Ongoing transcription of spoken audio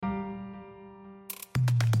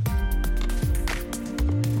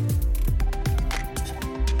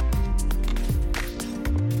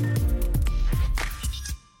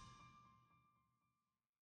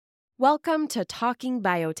Welcome to Talking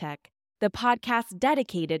Biotech, the podcast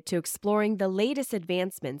dedicated to exploring the latest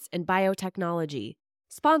advancements in biotechnology,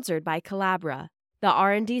 sponsored by Collabra, the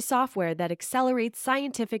R&D software that accelerates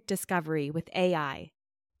scientific discovery with AI.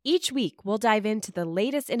 Each week, we'll dive into the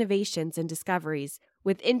latest innovations and discoveries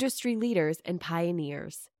with industry leaders and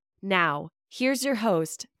pioneers. Now, here's your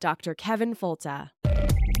host, Dr. Kevin Folta.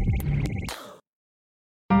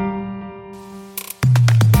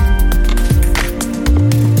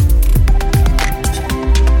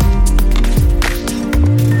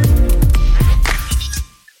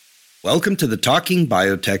 Welcome to the Talking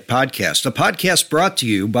Biotech Podcast, a podcast brought to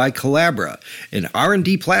you by Collabra, an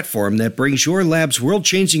R&D platform that brings your lab's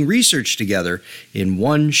world-changing research together in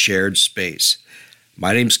one shared space.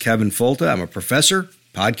 My name's Kevin Folta. I'm a professor,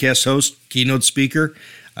 podcast host, keynote speaker.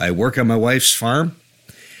 I work on my wife's farm.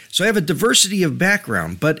 So I have a diversity of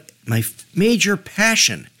background, but my major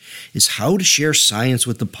passion is how to share science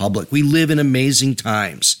with the public. We live in amazing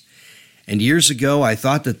times. And years ago, I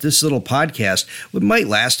thought that this little podcast might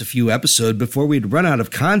last a few episodes before we'd run out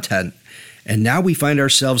of content. And now we find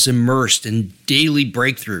ourselves immersed in daily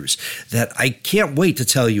breakthroughs that I can't wait to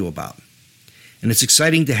tell you about. And it's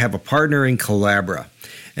exciting to have a partner in Collabra,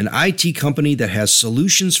 an IT company that has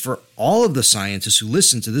solutions for all of the scientists who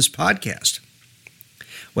listen to this podcast.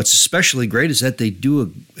 What's especially great is that they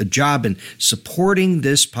do a job in supporting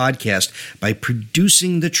this podcast by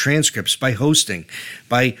producing the transcripts, by hosting,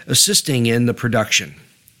 by assisting in the production.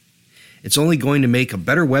 It's only going to make a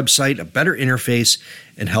better website, a better interface,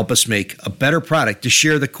 and help us make a better product to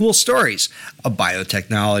share the cool stories of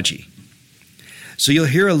biotechnology. So you'll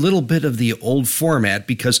hear a little bit of the old format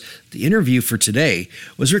because the interview for today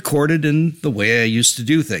was recorded in the way I used to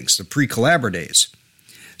do things, the pre-Collabra days.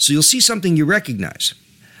 So you'll see something you recognize.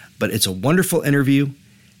 But it's a wonderful interview,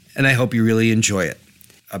 and I hope you really enjoy it.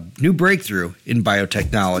 A new breakthrough in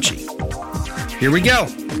biotechnology. Here we go.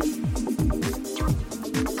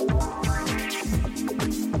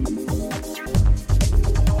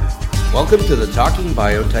 Welcome to the Talking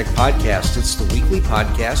Biotech Podcast. It's the weekly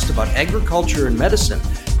podcast about agriculture and medicine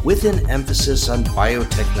with an emphasis on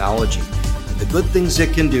biotechnology and the good things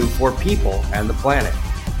it can do for people and the planet.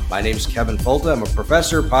 My name is Kevin Folta. I'm a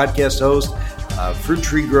professor, podcast host, fruit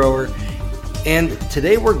tree grower, and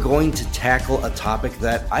today we're going to tackle a topic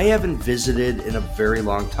that I haven't visited in a very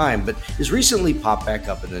long time, but has recently popped back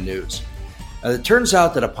up in the news. It turns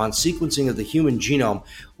out that upon sequencing of the human genome,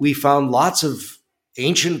 we found lots of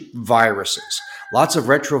ancient viruses, lots of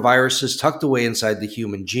retroviruses tucked away inside the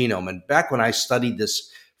human genome. And back when I studied this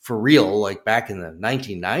for real, like back in the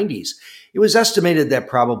 1990s, it was estimated that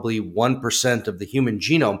probably 1% of the human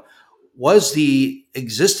genome was the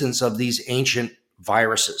existence of these ancient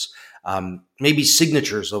viruses, maybe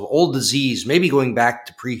signatures of old disease, maybe going back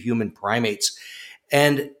to pre-human primates.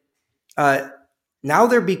 And now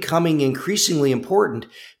they're becoming increasingly important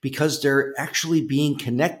because they're actually being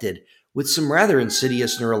connected with some rather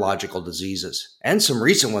insidious neurological diseases and some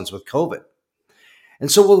recent ones with COVID.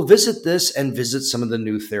 And so we'll visit this and visit some of the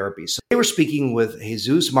new therapies. Today we're speaking with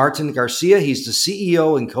Jesus Martin Garcia. He's the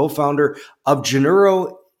CEO and co-founder of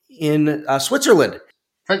Genuro in Switzerland.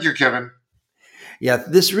 Thank you, Kevin. Yeah,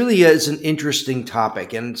 this really is an interesting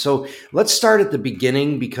topic. And so let's start at the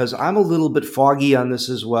beginning because I'm a little bit foggy on this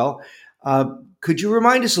as well. Could you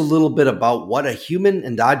remind us a little bit about what a human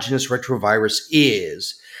endogenous retrovirus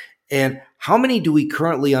is and how many do we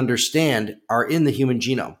currently understand are in the human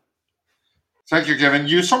genome? Thank you, Kevin.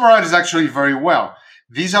 You summarized actually very well.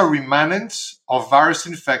 These are remnants of virus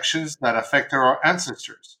infections that affected our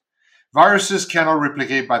ancestors. Viruses cannot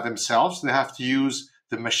replicate by themselves. They have to use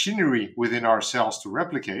the machinery within our cells to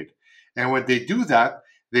replicate. And when they do that,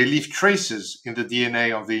 they leave traces in the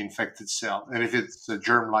DNA of the infected cell. And if it's a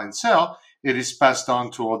germline cell, it is passed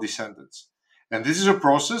on to all descendants. And this is a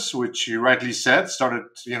process which you rightly said started,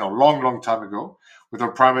 long time ago with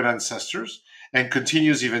our primate ancestors and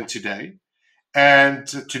continues even today. And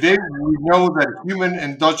today we know that human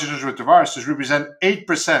endogenous retroviruses represent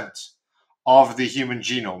 8% of the human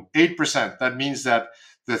genome. 8%. That means that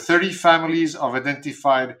the 30 families of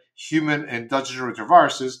identified human endogenous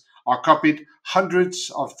retroviruses are copied hundreds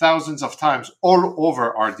of thousands of times all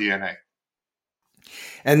over our DNA.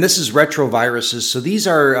 And this is retroviruses. So these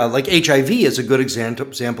are like HIV is a good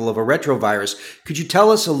example of a retrovirus. Could you tell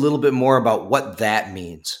us a little bit more about what that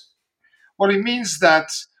means? Well, it means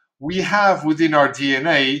that we have within our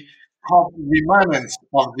DNA remnants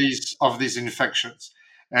of these infections.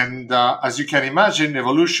 And as you can imagine,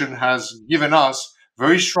 evolution has given us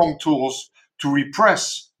very strong tools to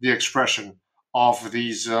repress the expression of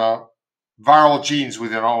these viral genes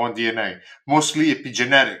within our own DNA, mostly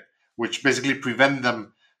epigenetic, which basically prevent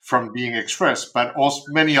them from being expressed, but also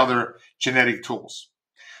many other genetic tools.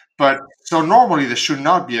 But so normally they should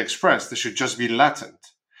not be expressed; they should just be latent.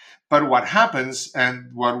 But what happens,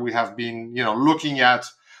 and what we have been, looking at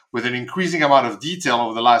with an increasing amount of detail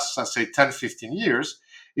over the last, let's say, 10, 15 years,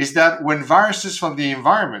 is that when viruses from the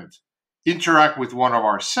environment interact with one of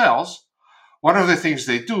our cells, one of the things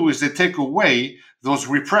they do is they take away those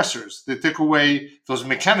repressors, they take away those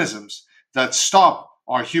mechanisms that stop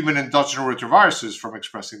our human endogenous retroviruses from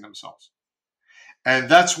expressing themselves. And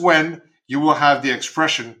that's when you will have the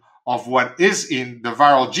expression of what is in the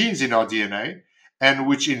viral genes in our DNA, and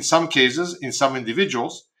which in some cases, in some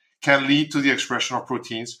individuals, can lead to the expression of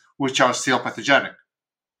proteins which are still pathogenic.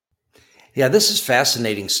 Yeah, this is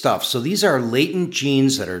fascinating stuff. So these are latent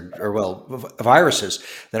genes that are viruses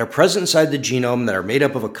that are present inside the genome that are made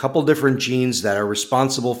up of a couple different genes that are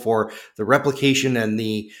responsible for the replication and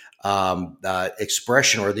the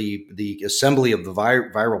expression or the assembly of the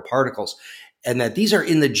viral particles. And that these are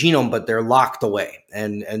in the genome, but they're locked away.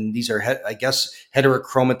 And these are, I guess,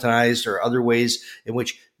 heterochromatized or other ways in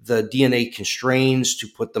which the DNA constrains to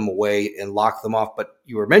put them away and lock them off. But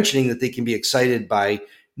you were mentioning that they can be excited by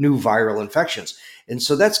new viral infections. And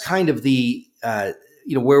so that's kind of the,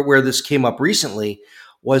 where this came up recently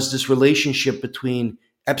was this relationship between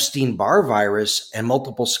Epstein-Barr virus and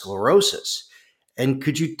multiple sclerosis. And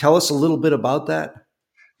could you tell us a little bit about that?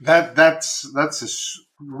 That's a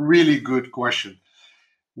really good question.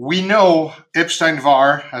 We know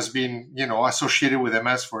Epstein-Barr has been, associated with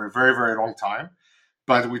MS for a very, very long time,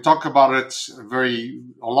 but we talk about it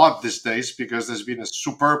a lot these days because there's been a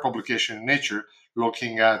superb publication in Nature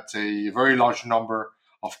looking at a very large number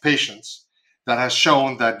of patients that has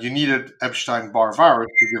shown that you needed Epstein-Barr virus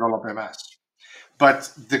to develop MS.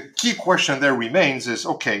 But the key question there remains is,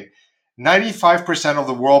 okay, 95% of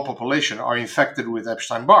the world population are infected with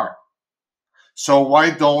Epstein-Barr. So why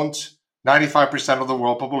don't 95% of the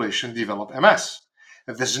world population develop MS?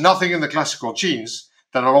 If there's nothing in the classical genes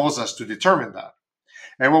that allows us to determine that.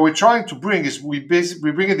 And what we're trying to bring is we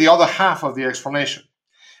bring in the other half of the explanation.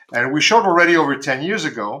 And we showed already over 10 years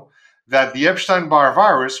ago that the Epstein-Barr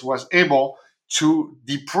virus was able to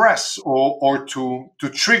depress or to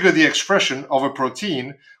trigger the expression of a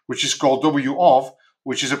protein, which is called WOV,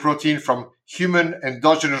 which is a protein from human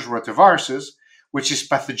endogenous retroviruses, which is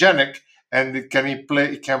pathogenic, and it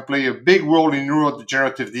can play a big role in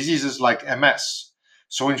neurodegenerative diseases like MS.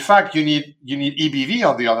 So in fact, you need EBV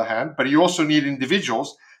on the other hand, but you also need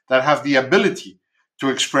individuals that have the ability to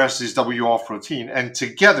express this WOV protein, and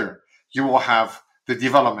together you will have the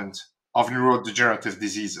development of neurodegenerative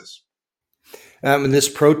diseases. And this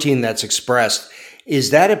protein that's expressed, is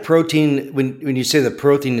that a protein, when you say the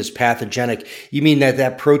protein is pathogenic, you mean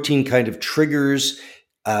that protein kind of triggers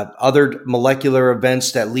other molecular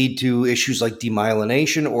events that lead to issues like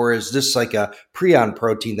demyelination, or is this like a prion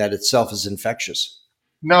protein that itself is infectious?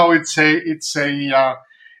 No, it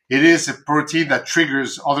is a protein that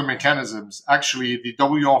triggers other mechanisms. Actually, the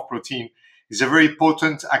WOF protein is a very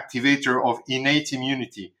potent activator of innate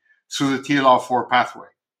immunity through the TLR4 pathway.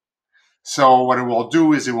 So what it will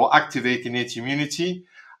do is it will activate innate immunity,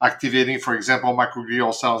 activating, for example,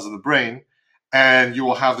 microglial cells in the brain, and you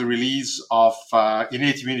will have the release of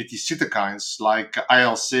innate immunity cytokines like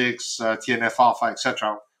IL-6, TNF-alpha,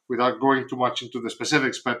 etc., without going too much into the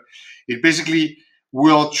specifics. But it basically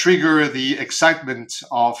will trigger the excitement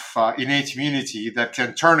of innate immunity that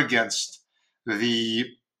can turn against the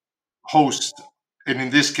host, and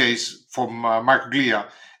in this case, from microglia,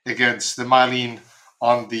 against the myelin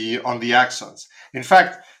on the axons. In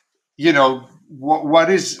fact, what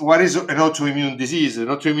is an autoimmune disease? An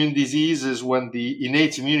autoimmune disease is when the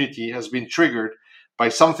innate immunity has been triggered by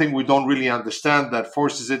something we don't really understand that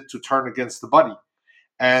forces it to turn against the body.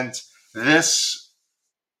 And this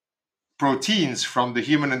proteins from the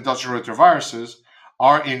human endogenous retroviruses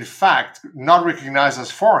are in fact not recognized as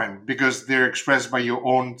foreign because they're expressed by your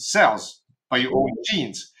own cells, by your own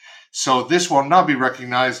genes. So this will not be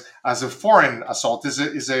recognized as a foreign assault. Is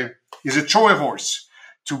a Trojan horse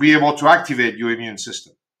to be able to activate your immune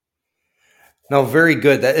system. No, very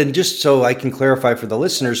good. And just so I can clarify for the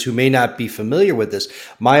listeners who may not be familiar with this,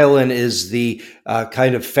 myelin is the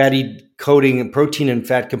kind of fatty coating and protein and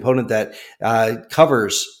fat component that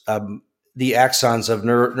covers the axons of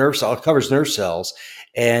nerve cells, covers nerve cells.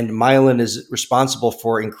 And myelin is responsible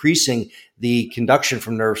for increasing the conduction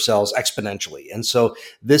from nerve cells exponentially. And so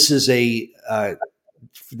this is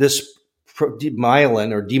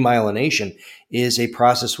myelin or demyelination is a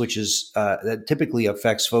process which is that typically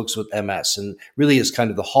affects folks with MS and really is kind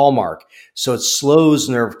of the hallmark. So it slows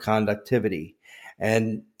nerve conductivity,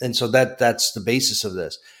 and so that's the basis of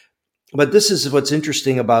this. But this is what's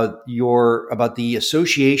interesting about the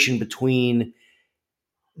association between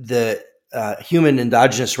the human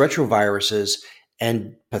endogenous retroviruses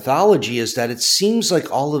and pathology is that it seems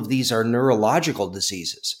like all of these are neurological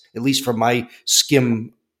diseases, at least from my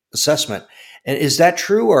skim assessment. And is that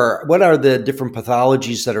true, or what are the different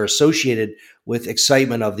pathologies that are associated with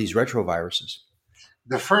excitement of these retroviruses?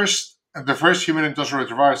 The first human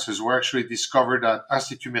endogenous retroviruses were actually discovered at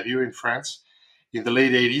Institut Mérieux in France in the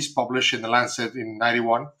late 80s, published in the Lancet in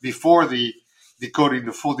 91, before the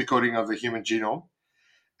full decoding of the human genome.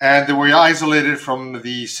 And they were isolated from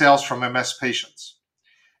the cells from MS patients.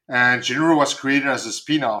 And GeNeuro was created as a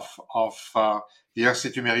spin-off of the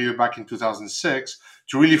Institut Mérieux back in 2006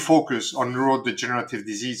 to really focus on neurodegenerative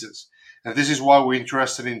diseases. And this is why we're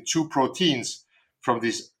interested in two proteins from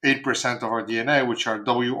this 8% of our DNA, which are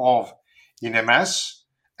WOV in MS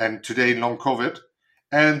and today in long COVID,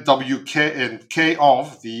 and WK and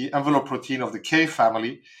KOV, the envelope protein of the K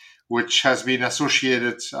family, which has been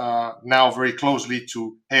associated now very closely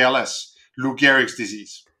to ALS, Lou Gehrig's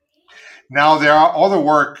disease. Now there are other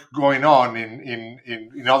work going on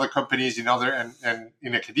in other companies, and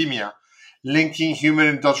in academia, linking human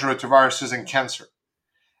endogenous retroviruses and cancer,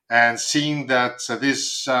 and seeing that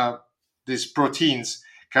these proteins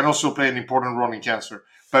can also play an important role in cancer.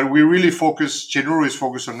 But we really GeNeuro is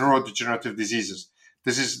focused on neurodegenerative diseases.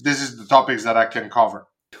 This is the topics that I can cover.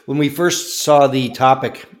 When we first saw the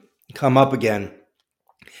topic come up again,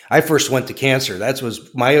 I first went to cancer. That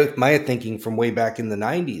was my thinking from way back in the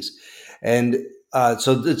 90s. And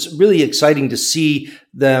so it's really exciting to see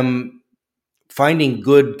them finding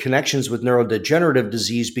good connections with neurodegenerative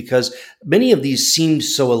disease, because many of these seemed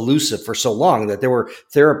so elusive for so long that there were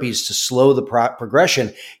therapies to slow the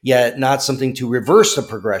progression, yet not something to reverse the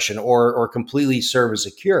progression or completely serve as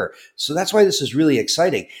a cure. So that's why this is really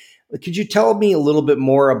exciting. Could you tell me a little bit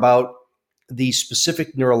more about the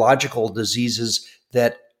specific neurological diseases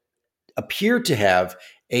that appear to have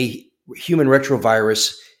a human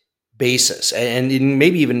retrovirus basis, and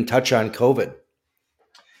maybe even touch on COVID?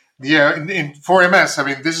 Yeah, for MS, I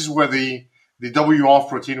mean, this is where the WOF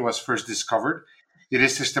protein was first discovered. It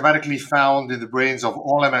is systematically found in the brains of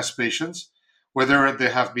all MS patients, whether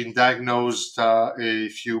they have been diagnosed a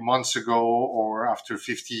few months ago or after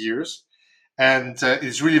 50 years. And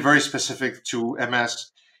it's really very specific to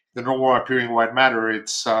MS, the normal appearing white matter.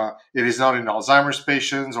 It is not in Alzheimer's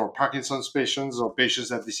patients or Parkinson's patients or patients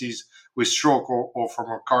that disease with stroke or from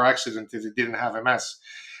a car accident if they didn't have MS.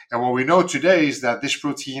 And what we know today is that this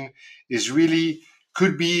protein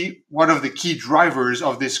could be one of the key drivers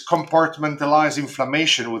of this compartmentalized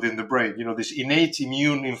inflammation within the brain, this innate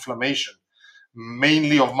immune inflammation,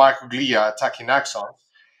 mainly of microglia attacking axons.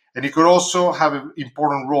 And it could also have an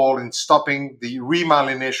important role in stopping the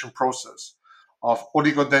remyelination process of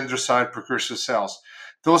oligodendrocyte precursor cells.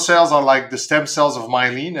 Those cells are like the stem cells of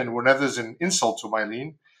myelin, and whenever there's an insult to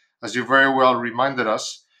myelin, as you very well reminded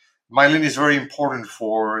us, myelin is very important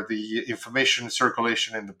for the information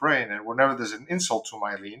circulation in the brain. And whenever there's an insult to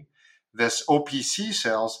myelin, these OPC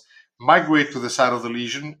cells migrate to the site of the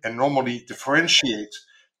lesion and normally differentiate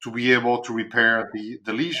to be able to repair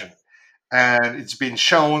the lesion. And it's been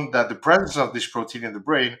shown that the presence of this protein in the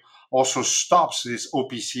brain also stops these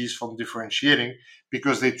OPCs from differentiating,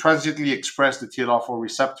 because they transiently express the TLR4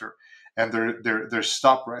 receptor, and they're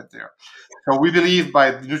stopped right there. So we believe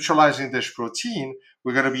by neutralizing this protein,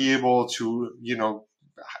 we're going to be able to,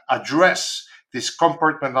 address this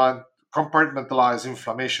compartmentalized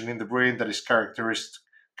inflammation in the brain that is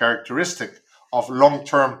characteristic of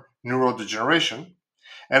long-term neurodegeneration,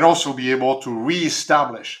 and also be able to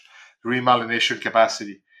reestablish the remyelination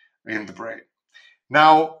capacity in the brain.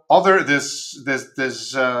 Now,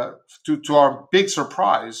 to our big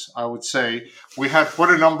surprise, I would say, we had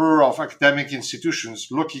quite a number of academic institutions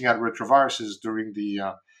looking at retroviruses during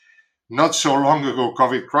the not so long ago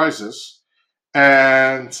COVID crisis.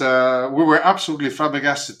 And we were absolutely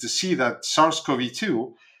flabbergasted to see that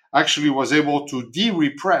SARS-CoV-2 actually was able to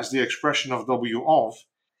de-repress the expression of WOV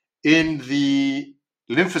in the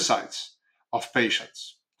lymphocytes of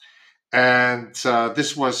patients. And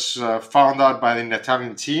this was found out by the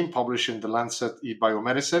Italian team, published in the Lancet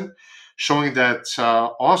eBiomedicine, showing that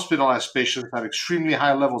hospitalized patients had extremely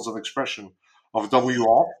high levels of expression of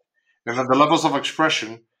WOV, and that the levels of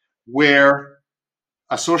expression were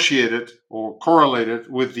associated or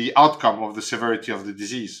correlated with the outcome of the severity of the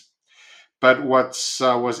disease. But what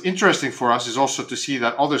was interesting for us is also to see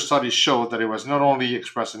that other studies showed that it was not only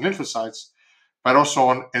expressed in lymphocytes, but also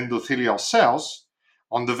on endothelial cells,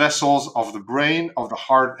 on the vessels of the brain, of the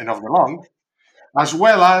heart, and of the lung, as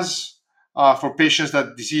well as for patients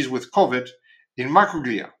that disease with COVID in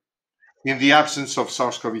microglia. in the absence of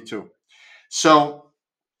SARS-CoV-2. So,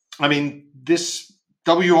 I mean, this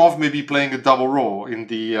WOF may be playing a double role. In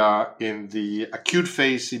the acute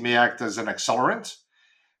phase, it may act as an accelerant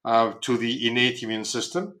to the innate immune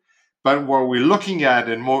system. But what we're looking at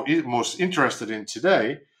and most interested in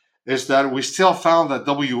today is that we still found that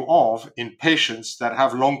WOF in patients that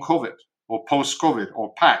have long COVID or post-COVID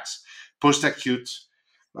or PACS, post-acute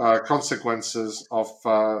consequences of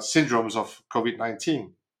syndromes of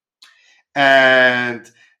COVID-19. And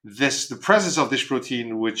the presence of this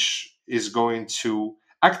protein, which is going to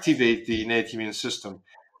activate the innate immune system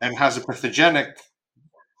and has a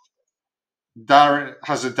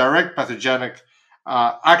direct pathogenic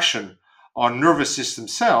action on nervous system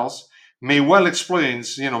cells, may well explain,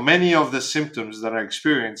 many of the symptoms that are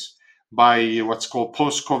experienced by what's called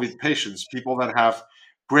post-COVID patients, people that have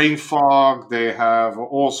brain fog, they have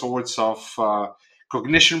all sorts of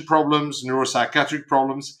cognition problems, neuropsychiatric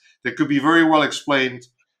problems that could be very well explained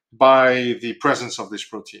by the presence of this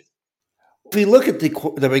protein. If we look at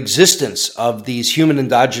the existence of these human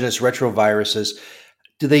endogenous retroviruses,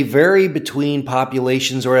 do they vary between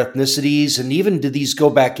populations or ethnicities? And even do these go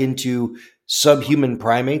back into subhuman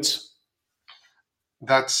primates?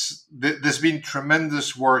 There's been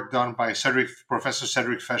tremendous work done by Professor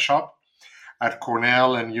Cedric Feshop at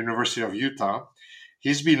Cornell and University of Utah.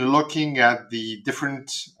 He's been looking at the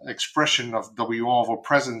different expression of WOF or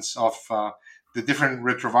presence of the different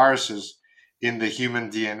retroviruses in the human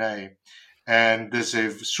DNA. And there's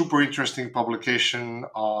a super interesting publication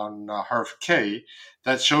on HERV-K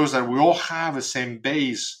that shows that we all have the same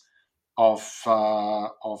base of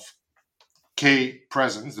K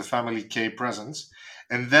presence, the family K presence.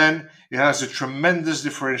 And then it has a tremendous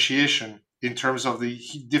differentiation in terms of the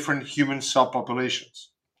different human subpopulations.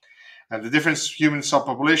 And the different human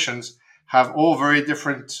subpopulations have all very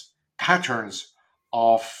different patterns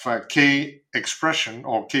of K expression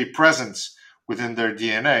or K presence within their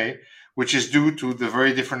DNA, which is due to the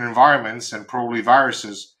very different environments and probably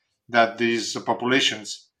viruses that these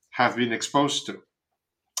populations have been exposed to.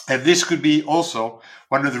 And this could be also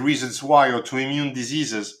one of the reasons why autoimmune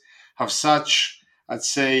diseases have such, I'd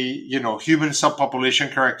say, human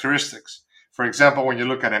subpopulation characteristics. For example, when you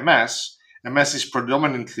look at MS is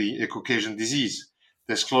predominantly a Caucasian disease.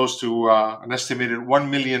 There's close to an estimated 1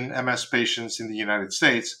 million MS patients in the United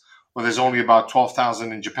States, where there's only about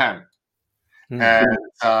 12,000 in Japan. Mm-hmm. And,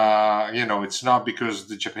 it's not because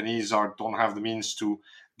the Japanese don't have the means to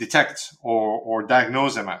detect or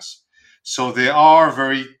diagnose MS. So there are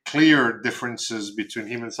very clear differences between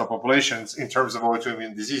human subpopulations in terms of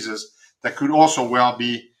autoimmune diseases that could also well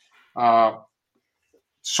be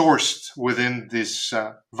sourced within this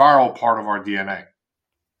viral part of our DNA.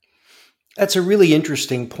 That's a really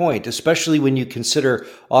interesting point, especially when you consider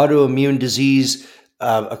autoimmune disease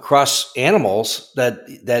across animals, that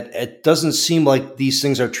it doesn't seem like these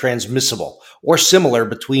things are transmissible or similar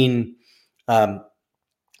between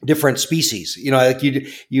different species. Like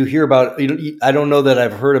you hear about, I don't know that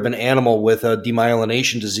I've heard of an animal with a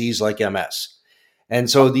demyelination disease like MS. And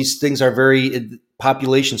so these things are very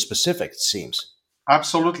population specific, it seems.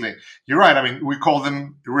 Absolutely. You're right. I mean, we call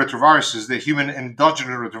them retroviruses, the human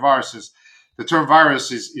endogenous retroviruses. The term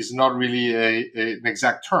virus is not really an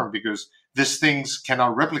exact term because these things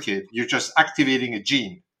cannot replicate. You're just activating a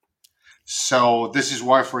gene. So this is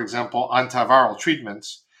why, for example, antiviral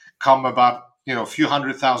treatments come about, a few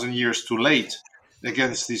 100,000 years too late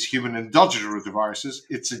against these human endogenous retroviruses.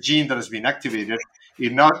 It's a gene that has been activated.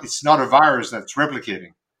 It's not a virus that's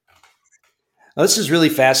replicating. Now, this is really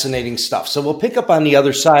fascinating stuff. So we'll pick up on the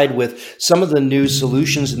other side with some of the new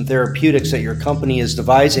solutions and therapeutics that your company is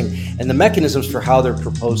devising and the mechanisms for how they're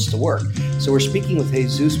proposed to work. So we're speaking with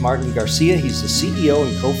Jesus Martin Garcia. He's the CEO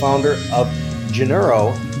and co-founder of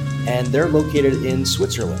Genuro, and they're located in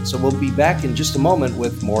Switzerland. So we'll be back in just a moment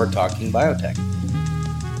with more Talking Biotech.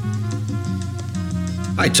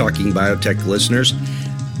 Hi, Talking Biotech listeners.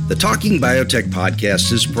 The Talking Biotech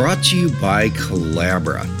podcast is brought to you by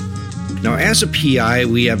Collabra. Now, as a PI,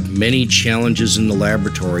 we have many challenges in the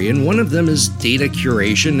laboratory, and one of them is data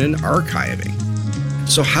curation and archiving.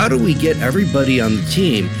 So how do we get everybody on the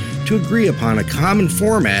team to agree upon a common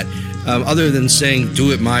format other than saying,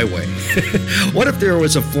 do it my way? What if there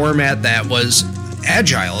was a format that was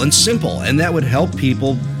agile and simple, and that would help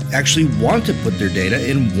people actually want to put their data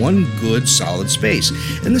in one good, solid space?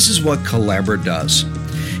 And this is what Collabra does.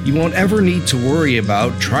 You won't ever need to worry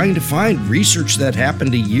about trying to find research that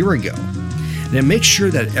happened a year ago. And make sure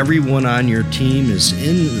that everyone on your team is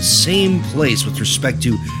in the same place with respect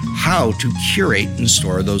to how to curate and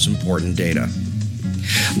store those important data.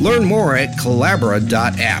 Learn more at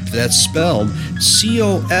Colabra.app. That's spelled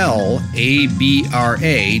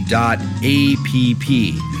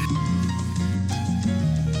COLABRA.APP.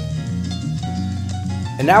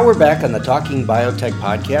 And now we're back on the Talking Biotech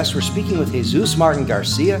podcast. We're speaking with Jesus Martin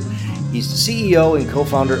Garcia. He's the CEO and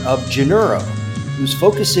co-founder of Genuro, who's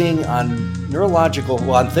focusing on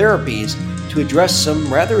therapies to address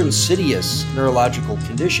some rather insidious neurological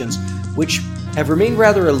conditions, which have remained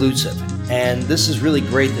rather elusive. And this is really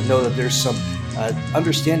great to know that there's some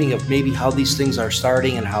understanding of maybe how these things are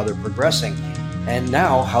starting and how they're progressing, and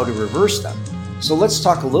now how to reverse them. So let's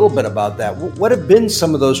talk a little bit about that. What have been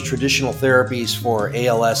some of those traditional therapies for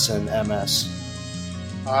ALS and MS?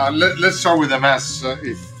 Let's start with MS.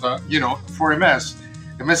 For MS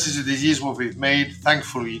is a disease where we've made,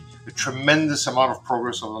 thankfully, a tremendous amount of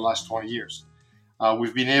progress over the last 20 years.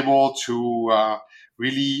 We've been able to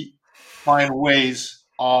really find ways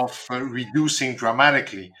of reducing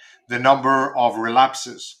dramatically the number of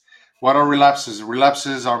relapses. What are relapses?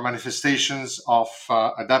 Relapses are manifestations of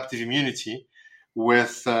adaptive immunity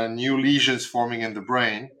with new lesions forming in the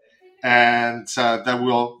brain, and that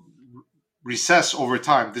will recess over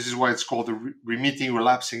time. This is why it's called the remitting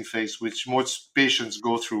relapsing phase, which most patients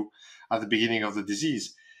go through at the beginning of the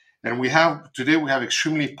disease. And today we have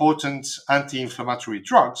extremely potent anti-inflammatory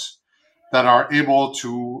drugs that are able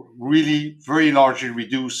to really very largely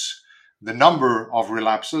reduce the number of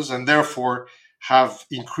relapses and therefore have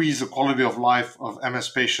increased the quality of life of MS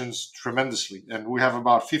patients tremendously. And we have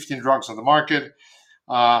about 15 drugs on the market.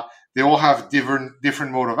 They all have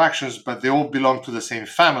different mode of actions, but they all belong to the same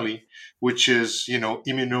family, which is,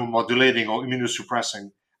 immunomodulating or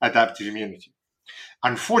immunosuppressing adaptive immunity.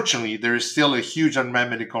 Unfortunately, there is still a huge unmet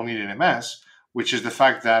medical need in MS, which is the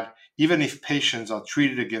fact that even if patients are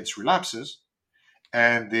treated against relapses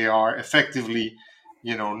and they are effectively,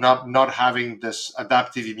 not having this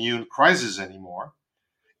adaptive immune crisis anymore,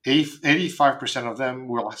 85% of them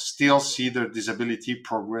will still see their disability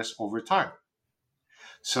progress over time.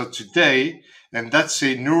 So today, and that's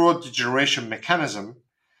a neurodegeneration mechanism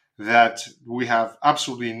that we have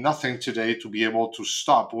absolutely nothing today to be able to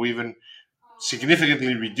stop or even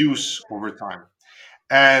significantly reduce over time.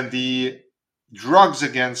 And the drugs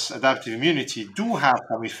against adaptive immunity do have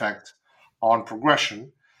some effect on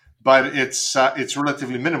progression, but it's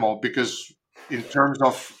relatively minimal because in terms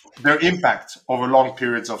of their impact over long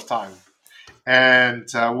periods of time. And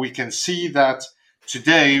we can see that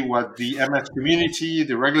today what the MS community,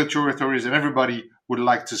 the regulatory authorities, and everybody would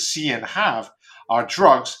like to see and have are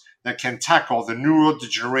drugs that can tackle the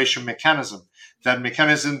neurodegeneration mechanism, that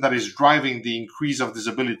mechanism that is driving the increase of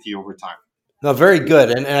disability over time. No, very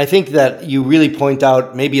good. And I think that you really point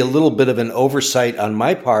out maybe a little bit of an oversight on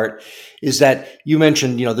my part is that you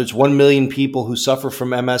mentioned, there's 1 million people who suffer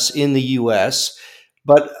from MS in the US,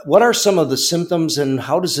 but what are some of the symptoms and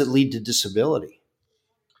how does it lead to disability?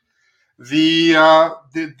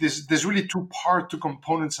 There's really two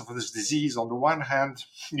components of this disease. On the one hand,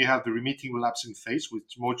 you have the remitting relapsing phase,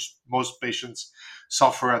 which most patients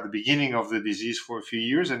suffer at the beginning of the disease for a few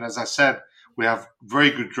years. And as I said, we have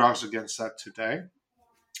very good drugs against that today.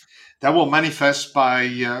 That will manifest by,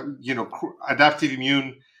 adaptive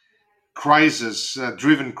immune crisis,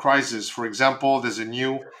 driven crisis. For example, there's a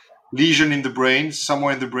new lesion in the brain,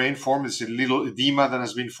 somewhere in the brain formed. It's a little edema that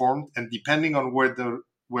has been formed. And depending on where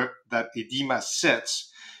that edema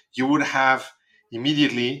sits, you would have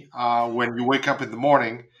immediately, when you wake up in the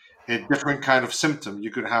morning, a different kind of symptom.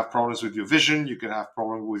 You could have problems with your vision, you could have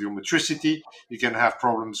problems with your motricity, you can have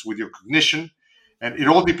problems with your cognition. And it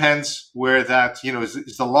all depends where that,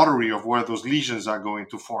 is the lottery of where those lesions are going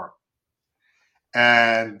to form.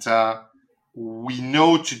 And we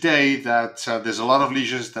know today that there's a lot of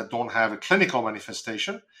lesions that don't have a clinical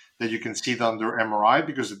manifestation, that you can see under MRI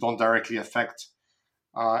because they don't directly affect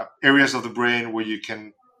areas of the brain where you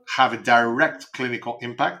can have a direct clinical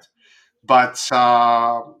impact. But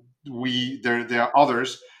there are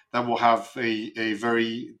others that will have a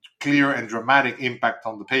very clear and dramatic impact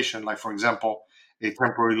on the patient, like, for example, a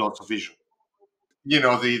temporary loss of vision.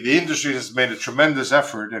 The industry has made a tremendous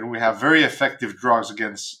effort, and we have very effective drugs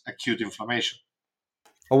against acute inflammation.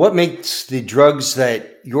 Well, what makes the drugs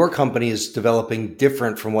that your company is developing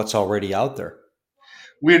different from what's already out there?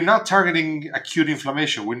 We're not targeting acute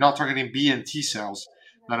inflammation. We're not targeting B and T cells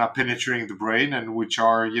that are penetrating the brain, and which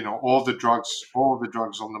are, all the drugs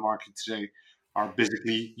on the market today are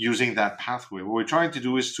basically using that pathway. What we're trying to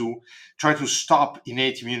do is to try to stop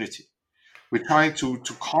innate immunity. We're trying to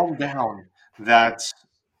calm down that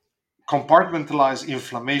compartmentalized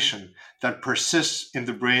inflammation that persists in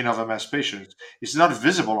the brain of MS patients is not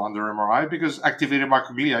visible under MRI because activated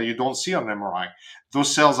microglia you don't see on MRI.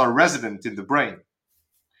 Those cells are resident in the brain.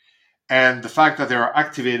 And the fact that they are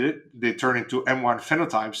activated, they turn into M1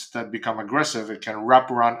 phenotypes that become aggressive. It can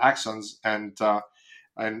wrap around axons and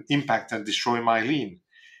impact and destroy myelin.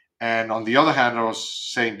 And on the other hand, I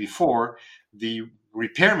was saying before, the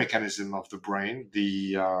repair mechanism of the brain,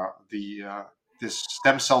 the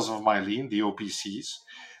stem cells of myelin, the OPCs,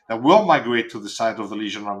 that will migrate to the site of the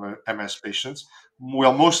lesion of MS patients,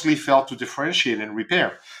 will mostly fail to differentiate and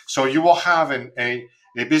repair. So you will have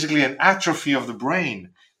basically an atrophy of the brain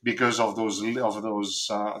because of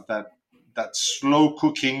that slow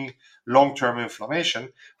cooking long-term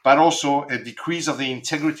inflammation, but also a decrease of the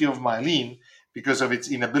integrity of myelin because of its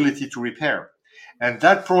inability to repair. And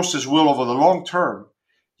that process will, over the long term,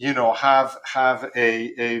 have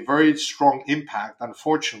a very strong impact,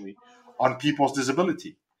 unfortunately, on people's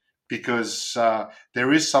disability, because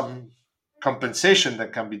there is some compensation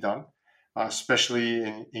that can be done, especially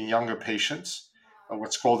in younger patients,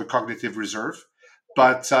 what's called the cognitive reserve.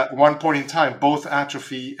 But at one point in time, both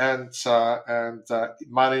atrophy and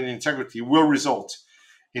myelin integrity will result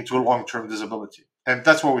into a long-term disability. And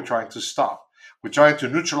that's what we're trying to stop. We're trying to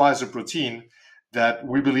neutralize a protein that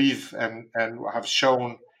we believe and have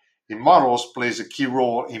shown in models plays a key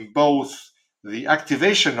role in both the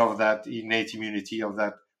activation of that innate immunity, of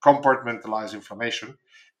that compartmentalized inflammation,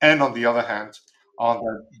 and on the other hand, on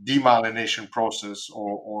the demyelination process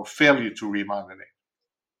or failure to remyelinate.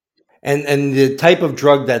 And the type of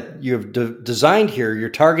drug that you've designed here, you're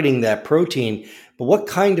targeting that protein, but what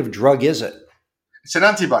kind of drug is it? It's an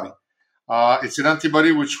antibody. It's an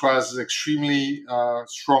antibody which has extremely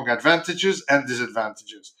strong advantages and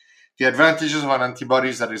disadvantages. The advantages of an antibody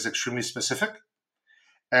is that it's extremely specific.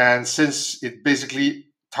 And since it basically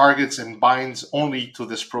targets and binds only to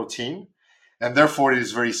this protein, and therefore it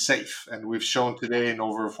is very safe. And we've shown today in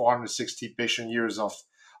over 460 patient years of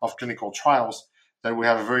clinical trials that we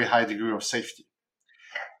have a very high degree of safety.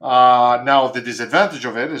 Now, the disadvantage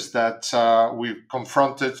of it is that we've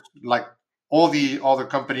confronted, like all the other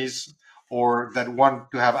companies or that want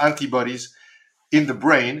to have antibodies in the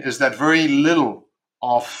brain, is that very little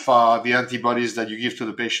of the antibodies that you give to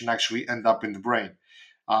the patient actually end up in the brain.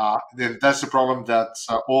 Then that's the problem that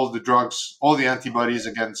all the drugs, all the antibodies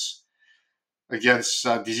against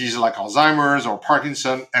diseases like Alzheimer's or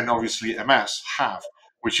Parkinson and obviously MS have,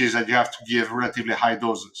 which is that you have to give relatively high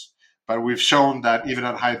doses. But we've shown that even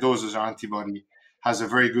at high doses, our antibody has a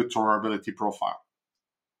very good tolerability profile.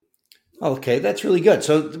 Okay, that's really good.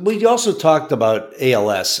 So we also talked about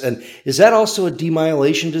ALS, and is that also a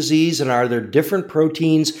demyelation disease? And are there different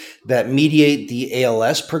proteins that mediate the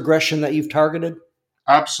ALS progression that you've targeted?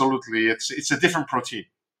 Absolutely. It's a different protein.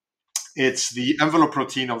 It's the envelope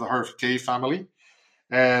protein of the HERV-K family.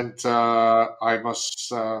 And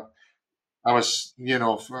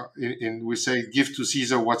we say, give to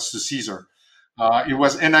Caesar what's to Caesar. It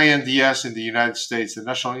was NINDS in the United States, the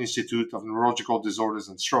National Institute of Neurological Disorders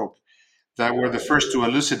and Stroke, that were the first to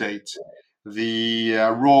elucidate the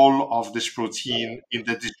role of this protein in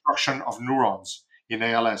the destruction of neurons in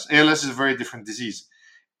ALS. ALS is a very different disease.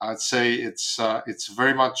 I'd say it's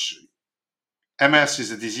very much, MS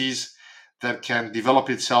is a disease that can develop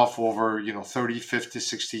itself over 30, 50,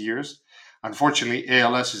 60 years. Unfortunately,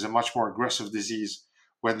 ALS is a much more aggressive disease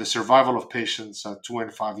when the survival of patients at 2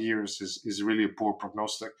 and 5 years is really a poor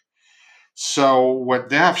prognostic. So what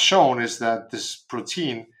they have shown is that this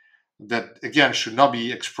protein that, again, should not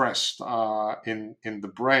be expressed in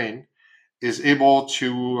the brain is able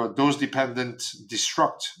to dose-dependent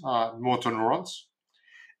destruct motor neurons,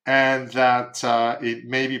 and that it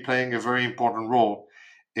may be playing a very important role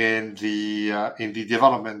in the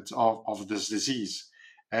development of this disease.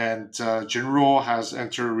 And Genro has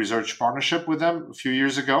entered a research partnership with them a few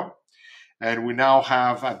years ago. And we now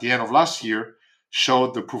have, at the end of last year,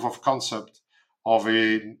 showed the proof of concept of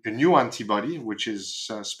a new antibody, which is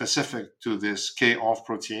specific to this K-off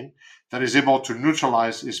protein, that is able to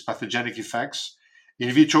neutralize its pathogenic effects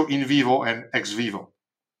in vitro, in vivo, and ex vivo.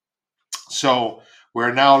 So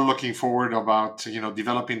we're now looking forward about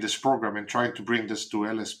developing this program and trying to bring this to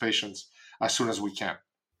ALS patients as soon as we can.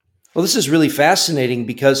 Well, this is really fascinating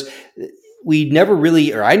because I never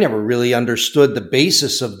really understood the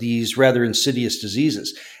basis of these rather insidious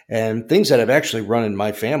diseases and things that have actually run in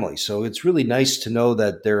my family. So it's really nice to know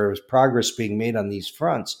that there is progress being made on these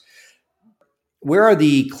fronts. Where are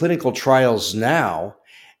the clinical trials now?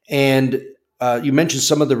 And you mentioned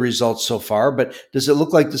some of the results so far, but does it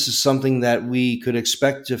look like this is something that we could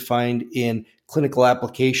expect to find in clinical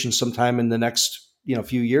application sometime in the next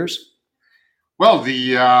few years? Well,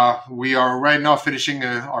 we are right now finishing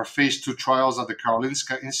our phase 2 trials at the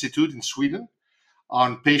Karolinska Institute in Sweden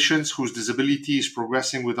on patients whose disability is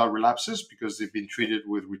progressing without relapses because they've been treated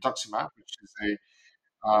with rituximab, which is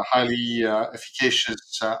a highly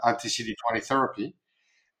efficacious anti-CD20 therapy,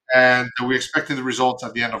 and we're expecting the results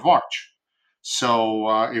at the end of March.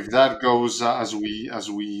 So if that goes as we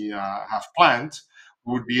have planned,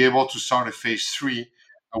 we would be able to start a phase 3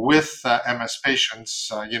 with MS patients,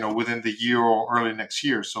 within the year or early next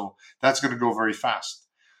year. So that's going to go very fast.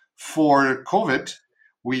 For COVID,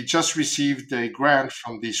 we just received a grant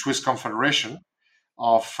from the Swiss Confederation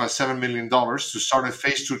of $7 million to start a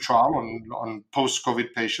phase 2 trial on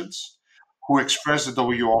post-COVID patients who express the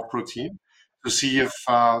WOF protein to see if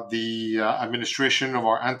the administration of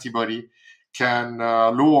our antibody can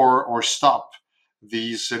lower or stop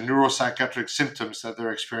these neuropsychiatric symptoms that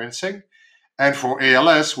they're experiencing. And for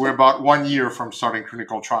ALS, we're about 1 year from starting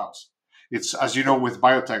clinical trials. It's, as you know, with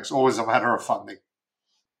biotechs, always a matter of funding.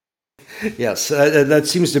 Yes, that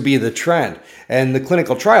seems to be the trend. And the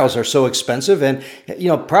clinical trials are so expensive and,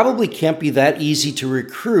 probably can't be that easy to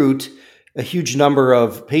recruit a huge number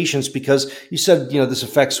of patients because you said, this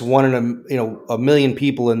affects 1 in a million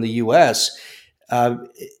people in the US.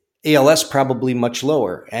 ALS probably much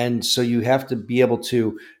lower. And so you have to be able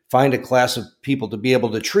to find a class of people to be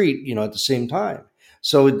able to treat, at the same time.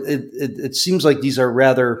 So it seems like these are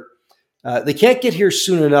rather, they can't get here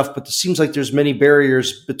soon enough, but it seems like there's many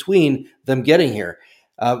barriers between them getting here.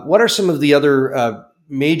 What are some of the other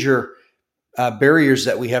major barriers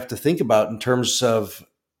that we have to think about in terms of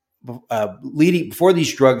leading before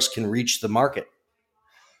these drugs can reach the market?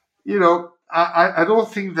 I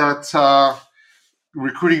don't think that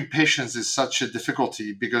recruiting patients is such a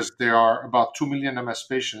difficulty because there are about 2 million MS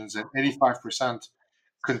patients and 85%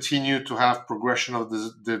 continue to have progression of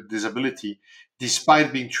the disability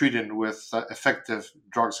despite being treated with effective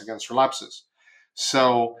drugs against relapses.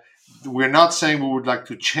 So we're not saying we would like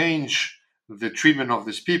to change the treatment of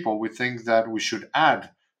these people. We think that we should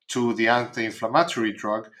add to the anti-inflammatory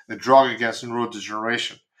drug a drug against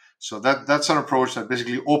neurodegeneration. So that's an approach that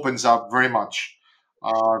basically opens up very much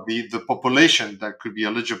the population that could be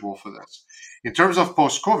eligible for this. In terms of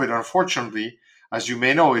post-COVID, unfortunately, as you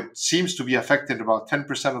may know, it seems to be affecting about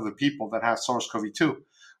 10% of the people that have SARS-CoV-2,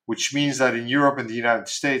 which means that in Europe and the United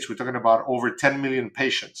States, we're talking about over 10 million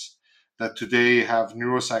patients that today have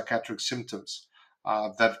neuropsychiatric symptoms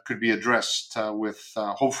that could be addressed with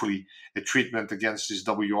hopefully a treatment against this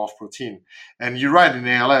WOF protein. And you're right, in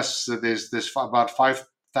ALS, there's about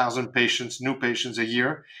 5,000 patients, new patients a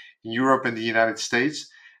year in Europe and the United States.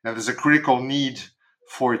 And there's a critical need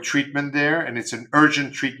for a treatment there, and it's an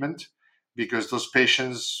urgent treatment because those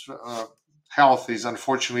patients' health is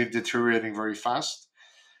unfortunately deteriorating very fast.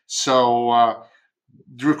 So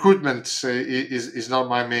the recruitment is not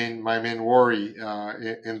my main worry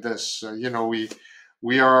in this.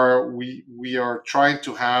 We are trying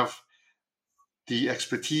to have the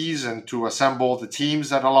expertise and to assemble the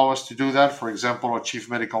teams that allow us to do that. For example, our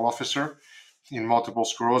chief medical officer in multiple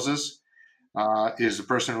sclerosis is the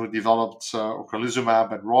person who developed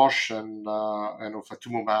ocrelizumab at Roche and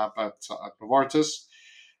ofatumumab at Novartis.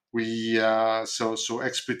 So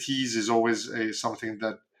expertise is always something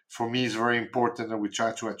that for me is very important that we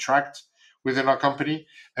try to attract within our company,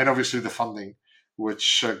 and obviously the funding,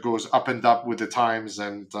 which goes up and up with the times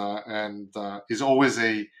and is always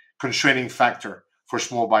a constraining factor for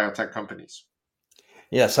small biotech companies.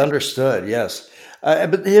 Yes, understood. Yes.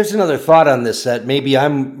 But here's another thought on this that maybe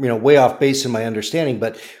I'm way off base in my understanding,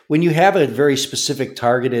 but when you have a very specific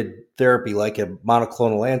targeted therapy like a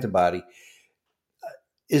monoclonal antibody,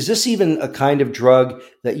 is this even a kind of drug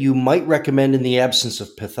that you might recommend in the absence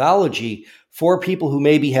of pathology for people who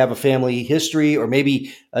maybe have a family history or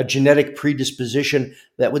maybe a genetic predisposition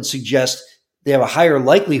that would suggest they have a higher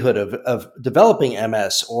likelihood of developing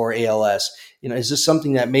MS or ALS? Is this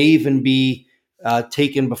something that may even be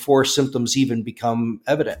taken before symptoms even become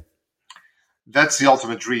evident? That's the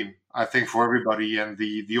ultimate dream, I think, for everybody, and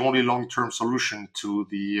the only long-term solution to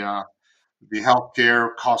the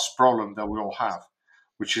healthcare cost problem that we all have,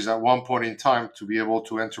 which is at one point in time to be able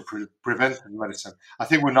to enter preventive medicine. I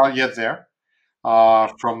think we're not yet there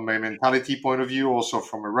from a mentality point of view, also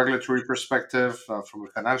from a regulatory perspective, from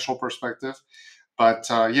a financial perspective. But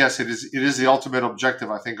yes, it is the ultimate objective,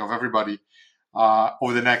 I think, of everybody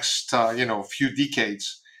over the next few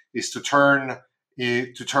decades, is to turn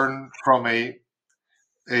from a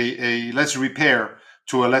let's repair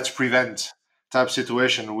to a let's prevent type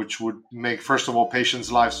situation, which would make, first of all, patients'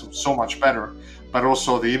 lives so much better, but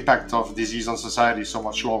also the impact of disease on society so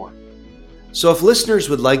much lower. So if listeners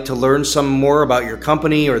would like to learn some more about your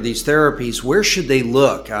company or these therapies, where should they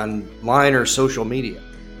look, online or social media?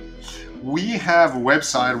 We have a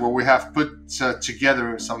website where we have put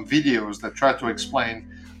together some videos that try to explain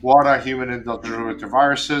what are human-indulged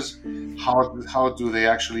retroviruses, how do they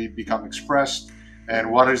actually become expressed,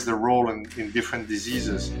 and what is the role in different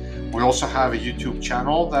diseases. We also have a YouTube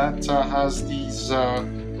channel that has these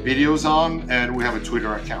videos on, and we have a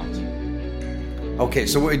Twitter account. Okay,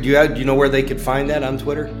 so do you know where they could find that on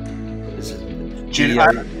Twitter? Is it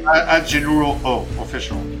at General O,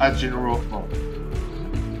 official, at General O.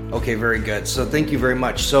 Okay, very good. So thank you very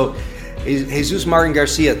much. So Jesus Martin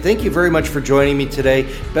Garcia, thank you very much for joining me today.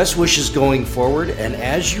 Best wishes going forward. And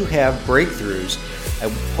as you have breakthroughs, I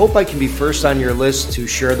hope I can be first on your list to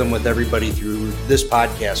share them with everybody through this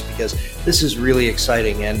podcast, because this is really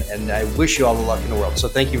exciting, and I wish you all the luck in the world. So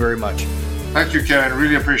thank you very much. Thank you, Kevin.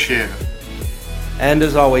 Really appreciate it. And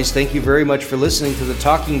as always, thank you very much for listening to the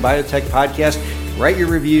Talking Biotech podcast. Write your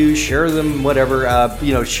reviews, share them, whatever,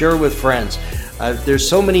 share with friends. There's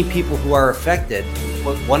so many people who are affected,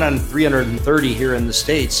 1 on 330 here in the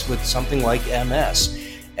States, with something like MS.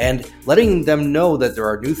 And letting them know that there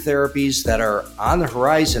are new therapies that are on the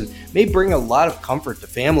horizon may bring a lot of comfort to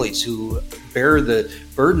families who bear the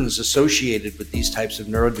burdens associated with these types of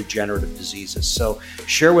neurodegenerative diseases. So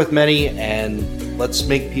share with many, and let's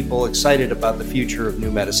make people excited about the future of new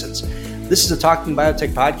medicines. This is the Talking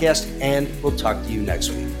Biotech podcast, and we'll talk to you next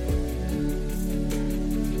week.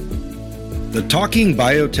 The Talking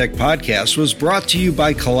Biotech podcast was brought to you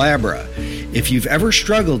by Colabra. If you've ever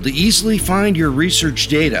struggled to easily find your research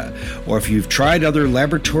data, or if you've tried other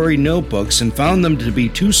laboratory notebooks and found them to be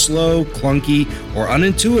too slow, clunky, or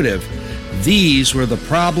unintuitive, these were the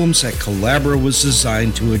problems that Colabra was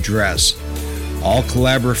designed to address. All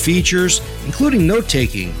Colabra features, including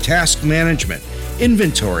note-taking, task management,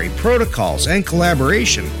 inventory, protocols, and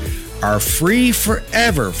collaboration, are free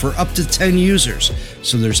forever for up to 10 users,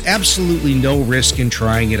 so there's absolutely no risk in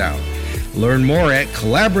trying it out. Learn more at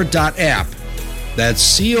Colabra.app. That's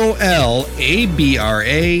COLABRA.app.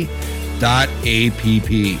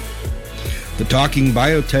 The Talking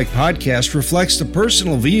Biotech podcast reflects the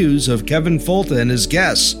personal views of Kevin Folta and his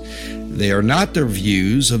guests. They are not the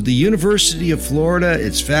views of the University of Florida,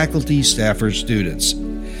 its faculty, staff, or students.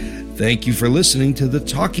 Thank you for listening to the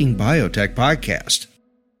Talking Biotech podcast.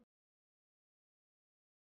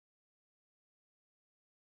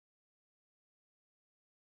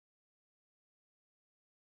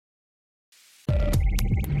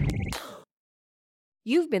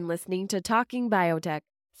 You've been listening to Talking Biotech,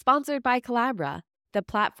 sponsored by Colabra, the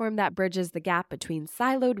platform that bridges the gap between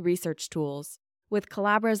siloed research tools. With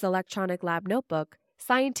Colabra's electronic lab notebook,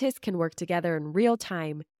 scientists can work together in real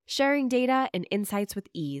time, sharing data and insights with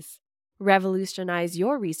ease. Revolutionize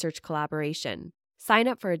your research collaboration. Sign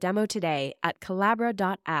up for a demo today at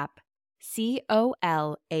Colabra.app, COLABRA.app.